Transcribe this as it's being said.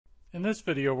In this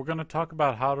video, we're going to talk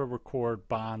about how to record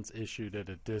bonds issued at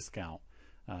a discount.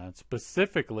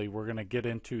 Specifically, we're going to get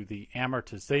into the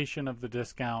amortization of the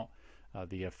discount,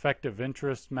 the effective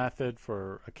interest method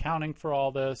for accounting for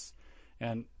all this.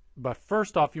 But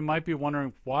first off, you might be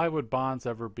wondering, why would bonds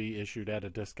ever be issued at a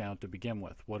discount to begin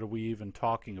with? What are we even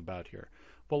talking about here?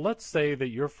 Well, let's say that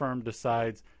your firm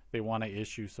decides they want to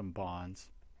issue some bonds.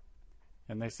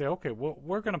 And they say, okay, well,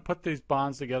 we're going to put these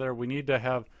bonds together. We need to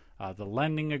have the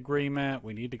lending agreement.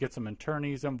 We need to get some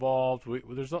attorneys involved.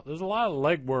 There's a lot of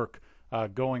legwork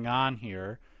going on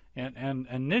here. And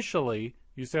initially,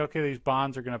 you say, okay, these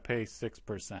bonds are going to pay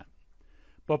 6%.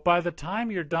 But by the time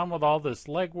you're done with all this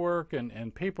legwork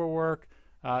and paperwork,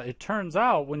 it turns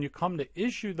out when you come to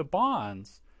issue the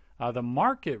bonds, the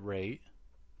market rate,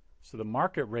 so the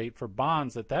market rate for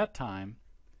bonds at that time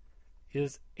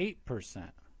is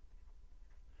 8%.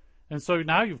 And so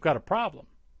now you've got a problem,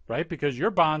 right? Because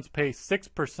your bonds pay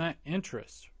 6%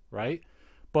 interest, right?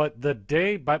 But the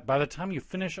day, by the time you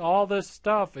finish all this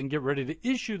stuff and get ready to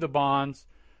issue the bonds,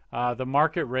 the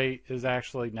market rate is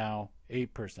actually now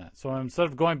 8%. So instead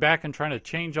of going back and trying to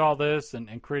change all this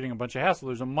and creating a bunch of hassle,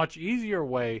 there's a much easier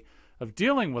way of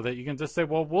dealing with it. You can just say,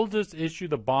 well, we'll just issue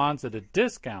the bonds at a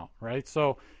discount, right?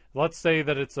 So let's say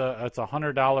that it's a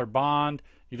 $100 bond.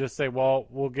 You just say, well,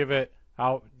 we'll give it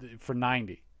out for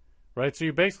 90. Right, so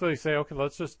you basically say, okay,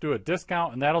 let's just do a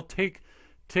discount, and that'll take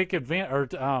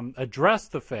advantage or address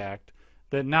the fact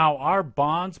that now our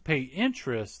bonds pay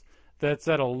interest that's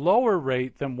at a lower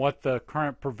rate than what the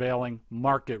current prevailing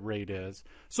market rate is.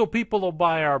 So people will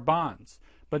buy our bonds.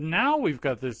 But now we've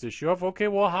got this issue of, okay,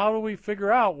 well, how do we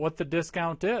figure out what the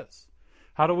discount is?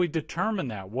 How do we determine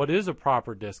that? What is a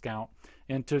proper discount?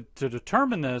 And to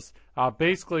determine this,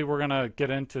 basically we're going to get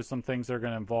into some things that are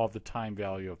going to involve the time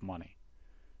value of money.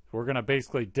 We're going to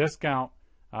basically discount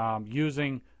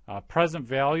using present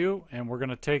value, and we're going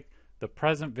to take the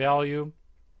present value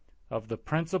of the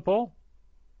principal,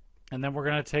 and then we're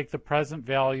going to take the present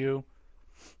value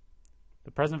of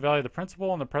the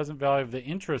principal and the present value of the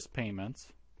interest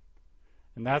payments,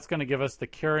 and that's going to give us the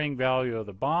carrying value of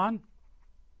the bond.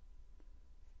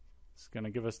 It's going to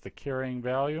give us the carrying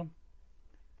value,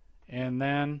 and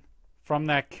then from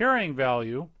that carrying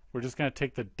value, we're just going to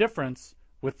take the difference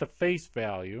with the face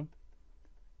value,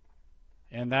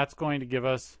 and that's going to give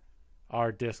us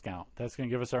our discount. That's going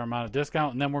to give us our amount of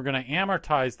discount, and then we're going to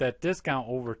amortize that discount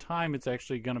over time. It's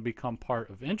actually going to become part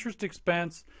of interest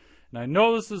expense. And I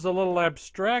know this is a little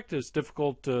abstract. It's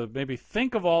difficult to maybe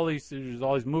think of all these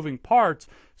moving parts,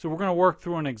 so we're going to work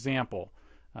through an example.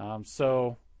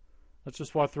 So let's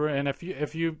just walk through it. And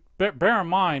if you bear in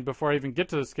mind, before I even get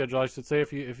to the schedule, I should say,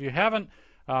 if you haven't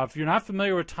if you're not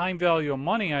familiar with time value of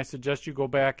money, I suggest you go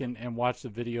back and watch the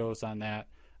videos on that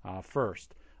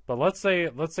first. But let's say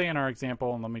in our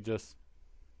example, and let me just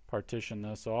partition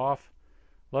this off.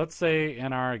 Let's say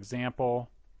in our example,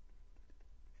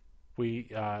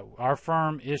 our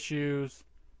firm issues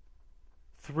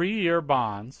 3-year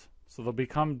bonds, so they'll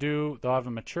become due. They'll have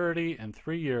a maturity in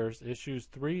 3 years. Issues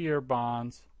 3-year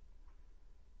bonds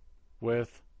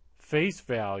with face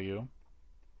value,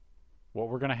 what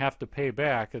we're going to have to pay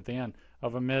back at the end,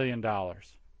 of $1 million. So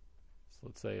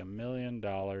let's say $1 million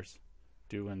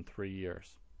due in 3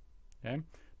 years. Okay.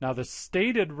 Now the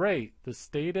stated rate, the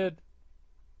stated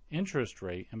interest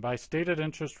rate, and by stated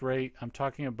interest rate, I'm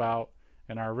talking about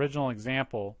in our original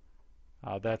example,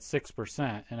 that's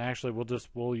 6%, and actually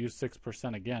we'll use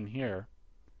 6% again here.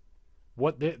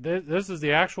 This is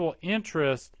the actual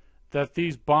interest that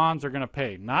these bonds are going to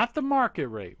pay, not the market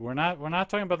rate. We're not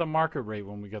talking about the market rate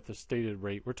when we get the stated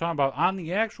rate. We're talking about on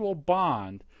the actual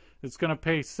bond, it's going to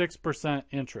pay 6%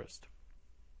 interest.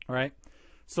 All right?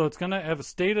 So it's going to have a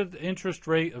stated interest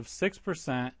rate of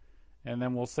 6%, and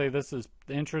then we'll say this is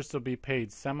the interest will be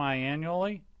paid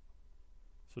semi-annually,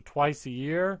 so twice a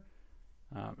year.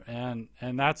 And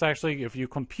that's actually, if you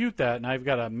compute that, now you've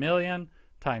got $1 million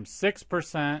times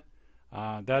 6%.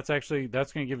 That's going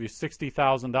to give you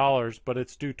 $60,000, but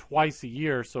it's due twice a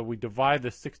year, so we divide the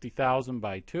 $60,000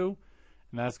 by 2,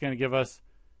 and that's going to give us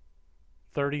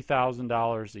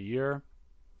 $30,000 a year.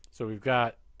 So we've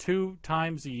got 2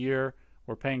 times a year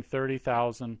we're paying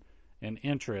 $30,000 in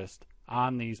interest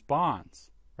on these bonds.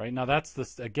 Right now, that's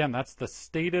the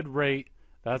stated rate.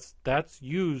 That's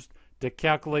used to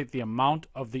calculate the amount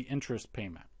of the interest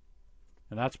payment,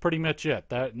 and that's pretty much it.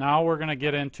 Now we're going to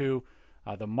get into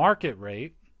the market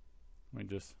rate. Let me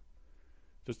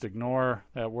just ignore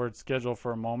that word schedule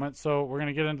for a moment. So we're going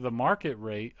to get into the market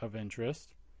rate of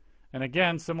interest. And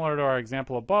again, similar to our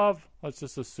example above, let's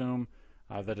just assume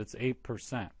that it's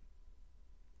 8%.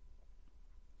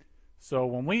 So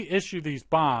when we issue these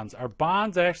bonds, our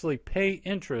bonds actually pay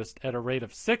interest at a rate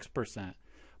of 6%,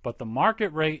 but the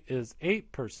market rate is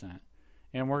 8%.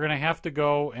 And we're going to have to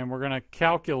go and we're going to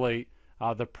calculate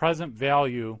the present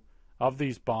value of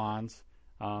these bonds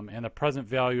and the present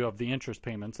value of the interest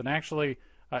payments. And actually,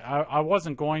 I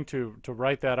wasn't going to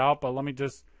write that out, but let me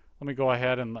go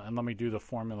ahead and let me do the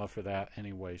formula for that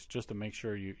anyways, just to make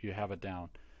sure you have it down.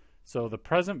 So the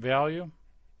present value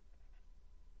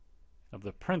of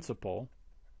the principal,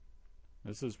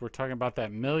 we're talking about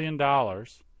that $1 million.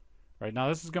 Right now,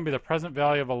 this is going to be the present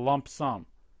value of a lump sum.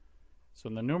 So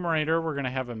in the numerator, we're going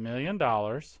to have $1 million.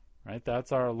 Right?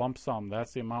 That's our lump sum.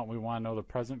 That's the amount we want to know the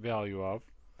present value of.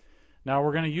 Now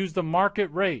we're going to use the market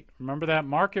rate. Remember that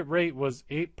market rate was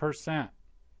 8%.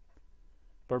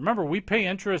 But remember, we pay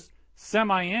interest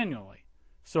semi-annually.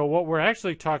 So what we're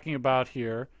actually talking about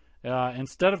here,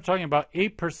 instead of talking about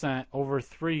 8% over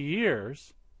 3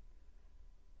 years,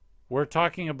 we're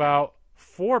talking about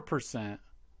 4%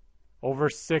 over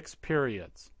 6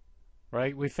 periods.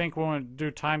 Right? We think when we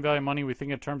do time value of money, we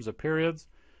think in terms of periods.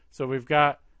 So we've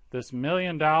got this $1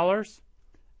 million,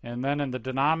 and then in the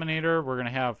denominator, we're going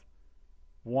to have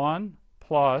 1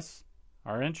 plus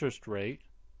our interest rate,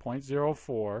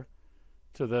 0.04,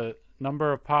 to the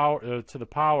number of power to the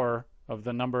power of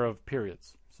the number of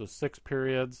periods. So 6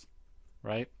 periods,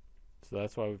 right? So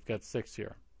that's why we've got 6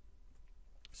 here.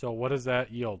 So what does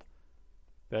that yield?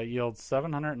 That yields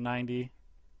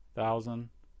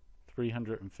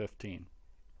 790,315.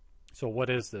 So what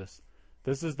is this?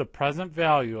 This is the present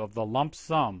value of the lump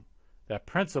sum, that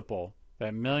principal,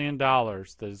 that $1 million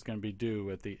that is going to be due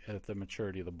at the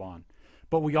maturity of the bond.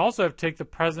 But we also have to take the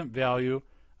present value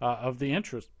of the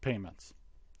interest payments.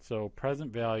 So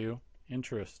present value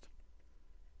interest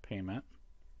payment,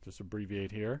 just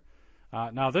abbreviate here.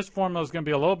 Now this formula is going to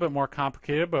be a little bit more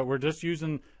complicated, but we're just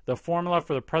using the formula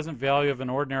for the present value of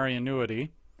an ordinary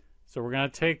annuity. So we're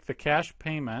going to take the cash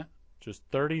payment, just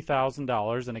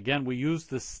 $30,000, and again we use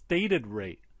the stated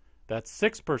rate, that's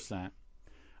 6%,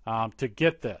 to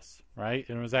get this, right?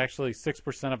 And it was actually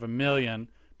 6% of $1 million,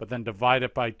 but then divide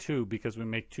it by 2 because we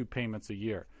make 2 payments a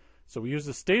year. So we use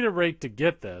the stated rate to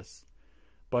get this,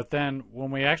 but then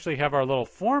when we actually have our little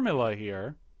formula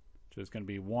here, which is going to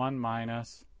be 1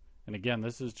 minus, and again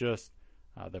this is just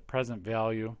the present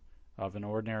value of an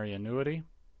ordinary annuity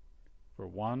for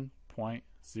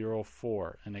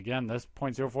 1.04. And again, this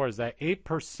 0.04 is that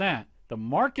 8%, the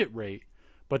market rate,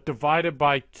 but divided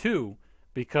by 2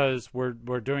 because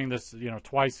we're doing this,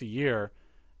 twice a year,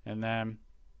 and then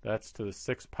that's to the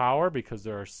 6th power because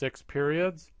there are 6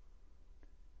 periods.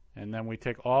 And then we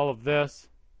take all of this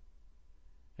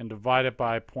and divide it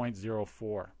by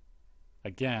 0.04.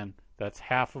 Again, that's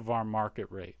half of our market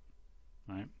rate.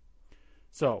 Right?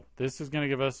 So this is going to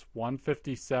give us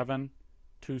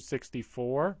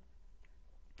 157,264.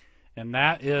 And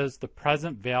that is the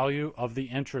present value of the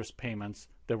interest payments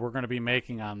that we're going to be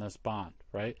making on this bond,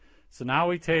 right? So now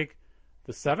we take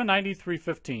the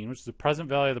 793.15, which is the present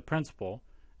value of the principal,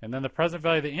 and then the present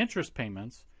value of the interest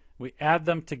payments. We add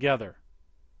them together.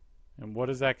 And what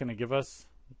is that going to give us?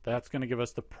 That's going to give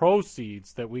us the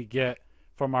proceeds that we get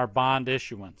from our bond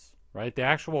issuance, right? The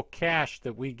actual cash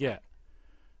that we get,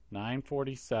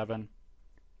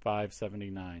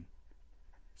 $947,579.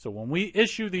 So when we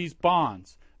issue these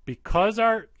bonds, because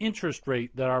our interest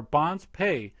rate that our bonds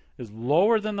pay is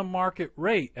lower than the market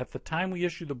rate at the time we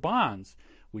issue the bonds,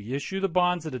 we issue the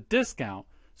bonds at a discount.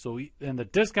 And the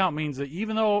discount means that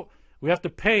even though we have to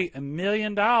pay $1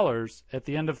 million at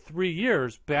the end of 3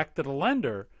 years back to the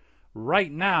lender,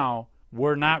 right now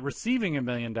we're not receiving $1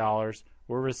 million.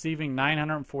 We're receiving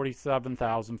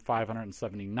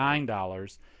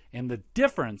 $947,579. And the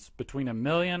difference between $1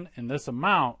 million and this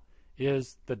amount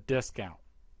is the discount.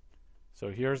 So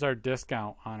here's our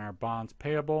discount on our bonds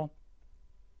payable.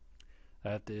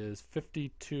 That is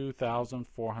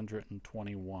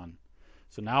 $52,421.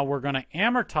 So now we're going to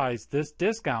amortize this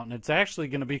discount, and it's actually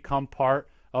going to become part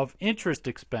of interest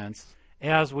expense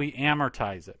as we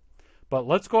amortize it. But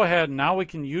let's go ahead, and now we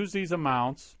can use these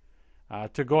amounts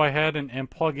to go ahead and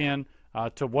plug in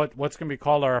to what's going to be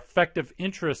called our effective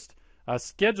interest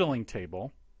scheduling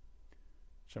table.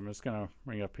 So I'm just going to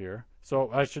bring up here. So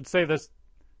I should say this.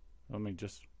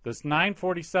 This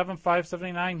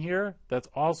 947,579 here, that's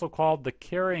also called the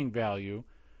carrying value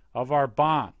of our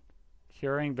bond.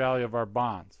 Carrying value of our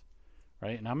bonds,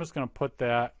 right? And I'm just going to put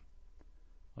that,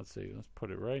 let's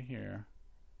put it right here,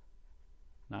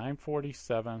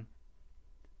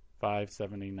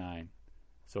 947,579.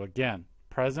 So again,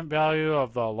 present value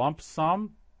of the lump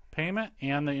sum payment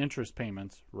and the interest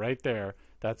payments right there.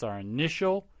 That's our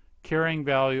initial carrying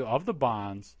value of the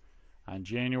bonds on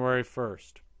January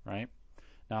 1st, right?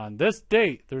 Now, on this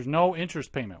date, there's no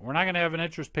interest payment. We're not going to have an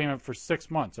interest payment for 6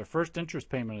 months. Our first interest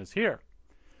payment is here.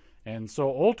 And so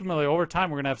ultimately, over time,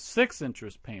 we're going to have 6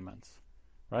 interest payments,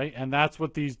 right? And that's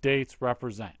what these dates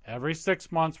represent. Every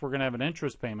 6 months, we're going to have an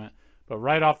interest payment. But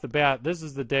right off the bat, this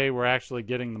is the day we're actually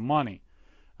getting the money.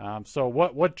 So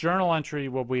what journal entry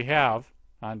will we have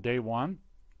on day 1?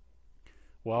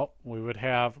 Well, we would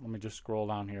have, let me just scroll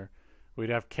down here. We'd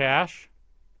have cash.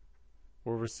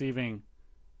 We're receiving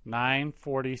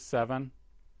 $947,579,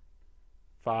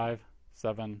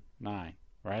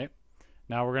 right?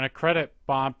 Now we're going to credit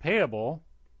bond payable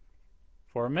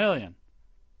for $1 million,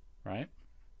 right?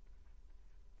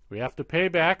 We have to pay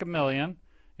back $1 million,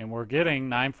 and we're getting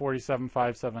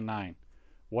 $947,579.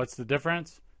 What's the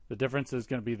difference? The difference is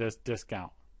going to be this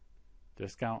discount.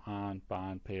 Discount on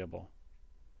bond payable,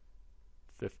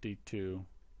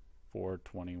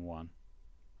 $52,421.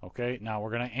 Okay, now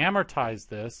we're going to amortize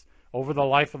this over the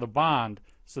life of the bond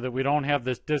so that we don't have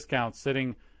this discount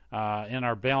sitting in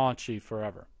our balance sheet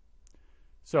forever.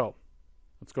 So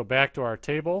let's go back to our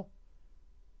table.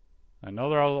 I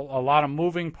know there are a lot of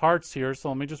moving parts here, so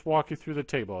let me just walk you through the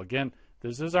table. Again,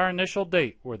 this is our initial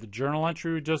date where the journal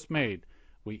entry we just made.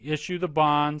 We issue the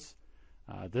bonds.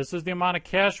 This is the amount of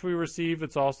cash we receive.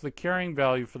 It's also the carrying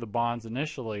value for the bonds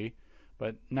initially.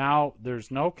 But now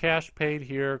there's no cash paid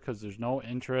here because there's no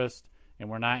interest, and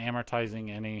we're not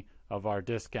amortizing any of our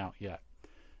discount yet.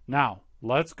 Now,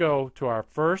 let's go to our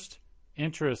first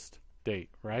interest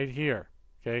date right here.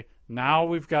 Okay, now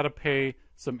we've got to pay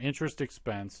some interest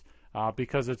expense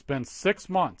because it's been 6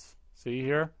 months. See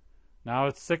here? Now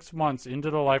it's 6 months into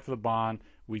the life of the bond.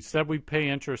 We said we'd pay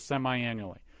interest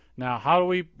semi-annually. Now, how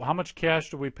much cash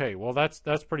do we pay? Well, that's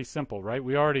pretty simple, right?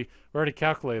 We already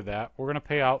calculated that. We're going to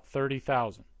pay out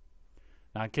 $30,000.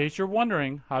 Now, in case you're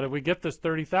wondering, how did we get this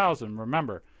 $30,000?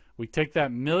 Remember, we take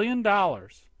that $1 million,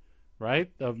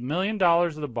 right? The $1 million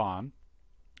of the bond,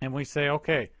 and we say,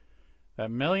 okay, that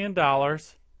 $1 million,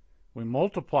 we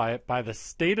multiply it by the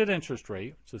stated interest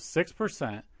rate, which is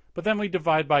 6%, but then we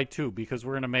divide by 2 because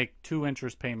we're going to make 2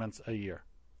 interest payments a year.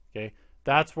 Okay,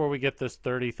 that's where we get this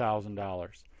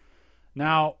 $30,000.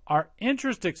 Now, our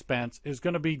interest expense is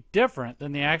going to be different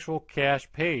than the actual cash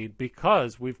paid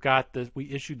because we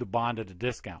issued the bond at a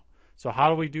discount. So how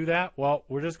do we do that? Well,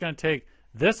 we're just going to take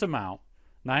this amount,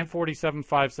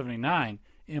 $947,579,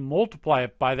 and multiply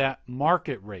it by that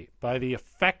market rate, by the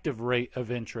effective rate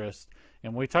of interest.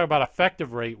 And when we talk about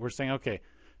effective rate, we're saying, okay,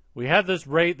 we had this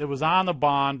rate that was on the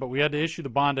bond, but we had to issue the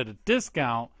bond at a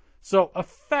discount. So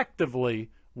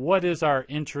effectively, what is our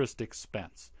interest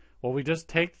expense? Well, we just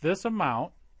take this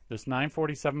amount, this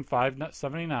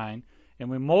 $947,579, and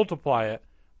we multiply it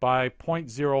by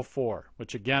 0.04,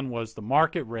 which again was the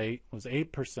market rate, was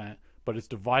 8%, but it's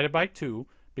divided by 2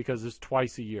 because it's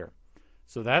twice a year.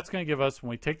 So that's going to give us, when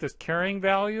we take this carrying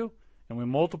value and we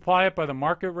multiply it by the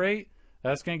market rate,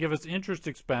 that's going to give us interest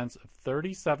expense of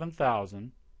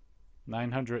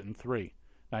 $37,903.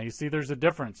 Now you see there's a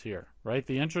difference here, right?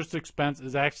 The interest expense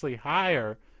is actually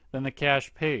higher than the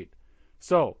cash paid.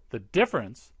 So the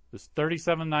difference, this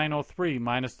 $37,903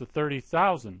 minus the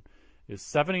 $30,000, is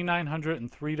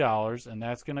 $7,903, and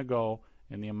that's going to go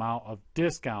in the amount of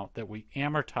discount that we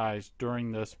amortized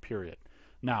during this period.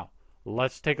 Now,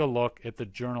 let's take a look at the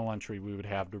journal entry we would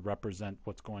have to represent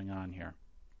what's going on here.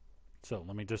 So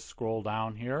let me just scroll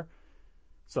down here.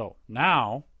 So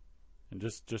now, and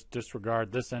just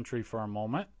disregard this entry for a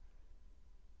moment.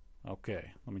 Okay,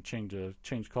 let me change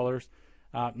colors.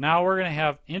 Now we're going to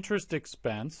have interest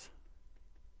expense.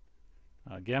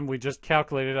 Again, we just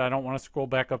calculated. I don't want to scroll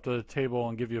back up to the table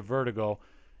and give you a vertigo.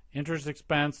 Interest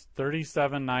expense,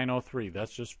 $37,903.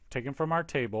 That's just taken from our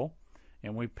table.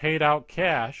 And we paid out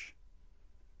cash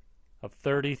of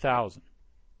 $30,000.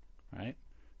 Right?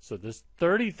 So this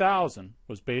 $30,000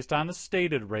 was based on the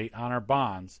stated rate on our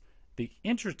bonds. The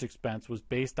interest expense was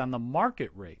based on the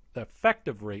market rate, the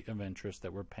effective rate of interest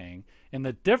that we're paying. And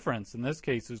the difference in this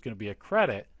case is going to be a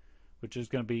credit, which is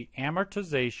going to be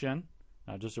amortization,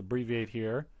 I'll just abbreviate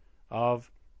here,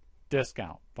 of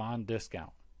discount, bond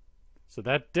discount. So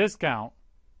that discount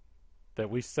that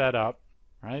we set up,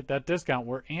 right, that discount,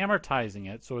 we're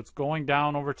amortizing it. So it's going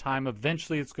down over time.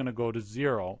 Eventually it's going to go to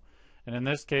 0. And in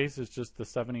this case, it's just the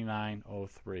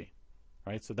 $7,903.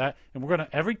 Right, so that, and we're going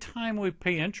to, every time we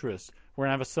pay interest, we're going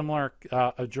to have a similar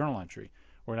a journal entry.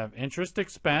 We're going to have interest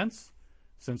expense.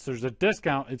 Since there's a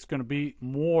discount, it's going to be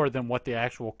more than what the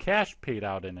actual cash paid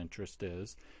out in interest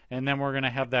is. And then we're going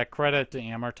to have that credit to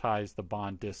amortize the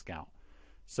bond discount.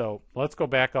 So let's go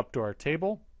back up to our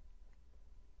table.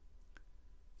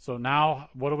 So now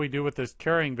what do we do with this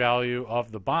carrying value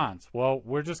of the bonds? Well,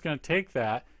 we're just going to take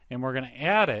that and we're going to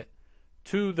add it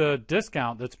to the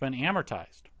discount that's been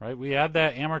amortized, right? We add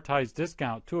that amortized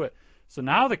discount to it. So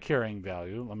now the carrying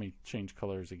value, let me change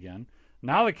colors again.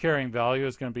 Now the carrying value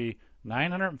is going to be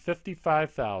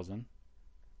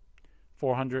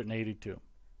 $955,482.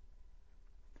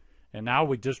 And now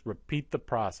we just repeat the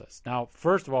process. Now,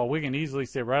 first of all, we can easily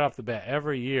say right off the bat,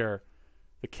 every year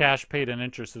the cash paid in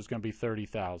interest is going to be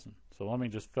 $30,000. So let me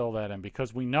just fill that in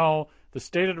because we know the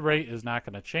stated rate is not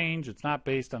going to change. It's not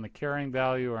based on the carrying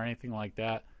value or anything like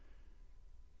that.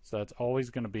 So that's always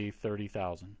going to be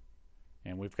 $30,000.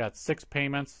 And we've got 6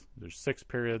 payments. There's 6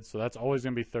 periods, so that's always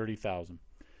going to be $30,000.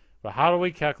 But how do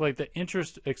we calculate the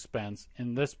interest expense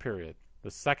in this period, the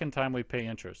second time we pay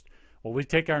interest? Well, we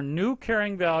take our new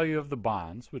carrying value of the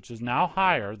bonds, which is now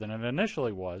higher than it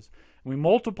initially was, and we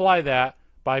multiply that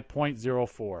by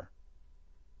 0.04.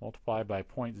 Multiply by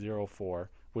 0.04,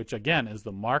 which again is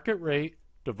the market rate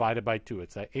divided by 2.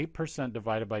 It's at 8%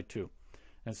 divided by 2.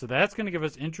 And so that's going to give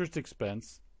us interest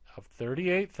expense of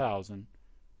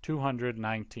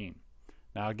 $38,219.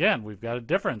 Now again, we've got a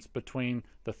difference between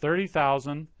the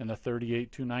 $30,000 and the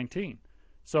 $38,219.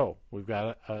 So we've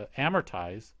got to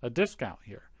amortize a discount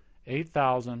here.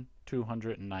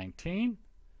 $8,219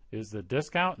 is the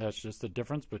discount. That's just the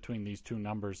difference between these two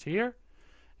numbers here.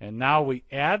 And now we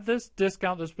add this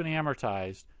discount that's been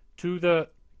amortized to the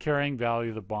carrying value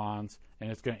of the bonds, and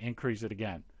it's going to increase it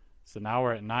again. So now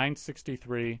we're at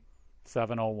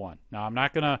 $963,701. Now I'm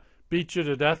not going to beat you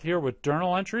to death here with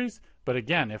journal entries, but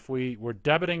again, if we were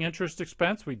debiting interest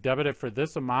expense, we debit it for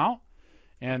this amount,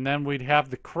 and then we'd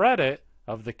have the credit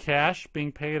of the cash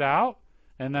being paid out,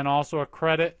 and then also a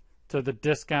credit to the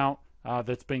discount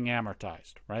that's being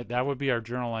amortized, right? That would be our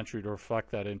journal entry to reflect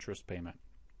that interest payment.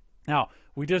 Now,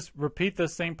 we just repeat the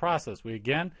same process. We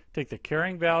again take the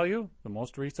carrying value, the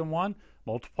most recent one,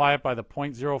 multiply it by the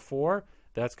 0.04.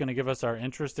 That's going to give us our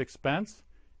interest expense.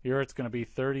 Here it's going to be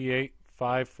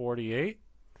 $38,548. And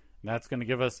that's going to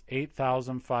give us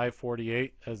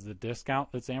 $8,548 as the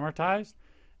discount that's amortized.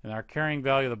 And our carrying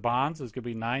value of the bonds is going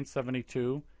to be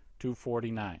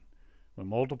 $972,249. We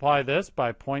multiply this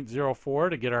by 0.04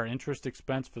 to get our interest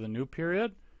expense for the new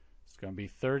period. It's going to be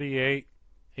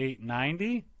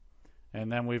 $38,890. And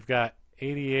then we've got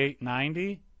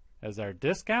 $88.90 as our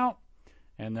discount.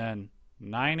 And then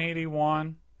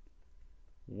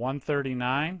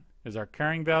 $981,139 is our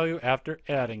carrying value after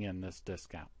adding in this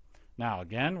discount. Now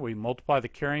again, we multiply the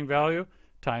carrying value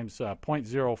times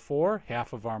 0.04,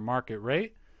 half of our market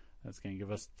rate. That's going to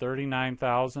give us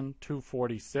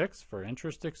 $39,246 for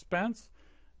interest expense,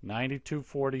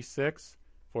 $92.46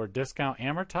 for discount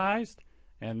amortized,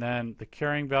 and then the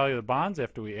carrying value of the bonds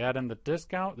after we add in the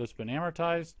discount that's been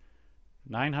amortized,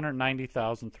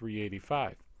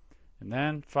 $990,385. And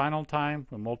then final time,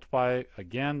 we multiply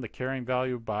again the carrying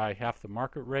value by half the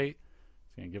market rate.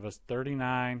 It's going to give us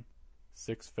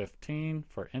 $39,615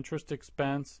 for interest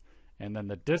expense, and then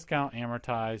the discount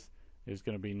amortized is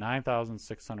going to be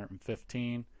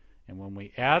 $9,615. And when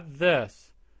we add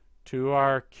this to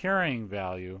our carrying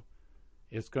value,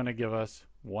 it's going to give us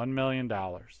 $1 million,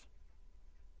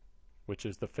 which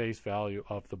is the face value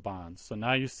of the bonds. So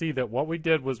now you see that what we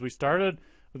did was we started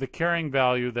with a carrying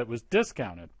value that was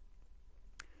discounted.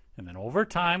 And then over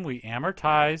time, we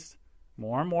amortized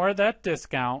more and more of that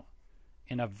discount,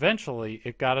 and eventually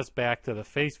it got us back to the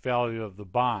face value of the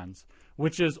bonds,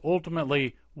 which is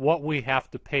ultimately what we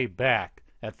have to pay back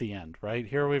at the end, right?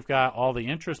 Here we've got all the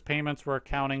interest payments we're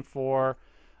accounting for,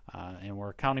 and we're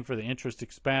accounting for the interest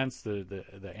expense, the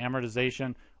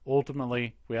amortization.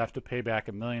 Ultimately, we have to pay back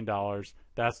 $1 million.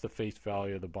 That's the face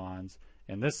value of the bonds.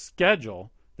 And this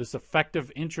schedule, this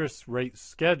effective interest rate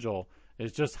schedule,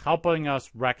 is just helping us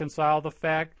reconcile the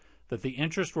fact that the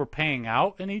interest we're paying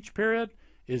out in each period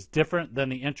is different than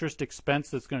the interest expense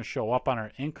that's going to show up on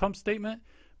our income statement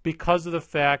because of the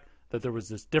fact that there was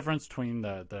this difference between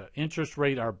the interest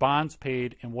rate our bonds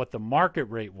paid and what the market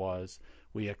rate was.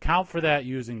 We account for that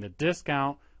using the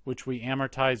discount, which we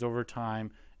amortize over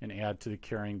time and add to the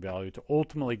carrying value to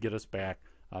ultimately get us back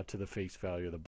to the face value of the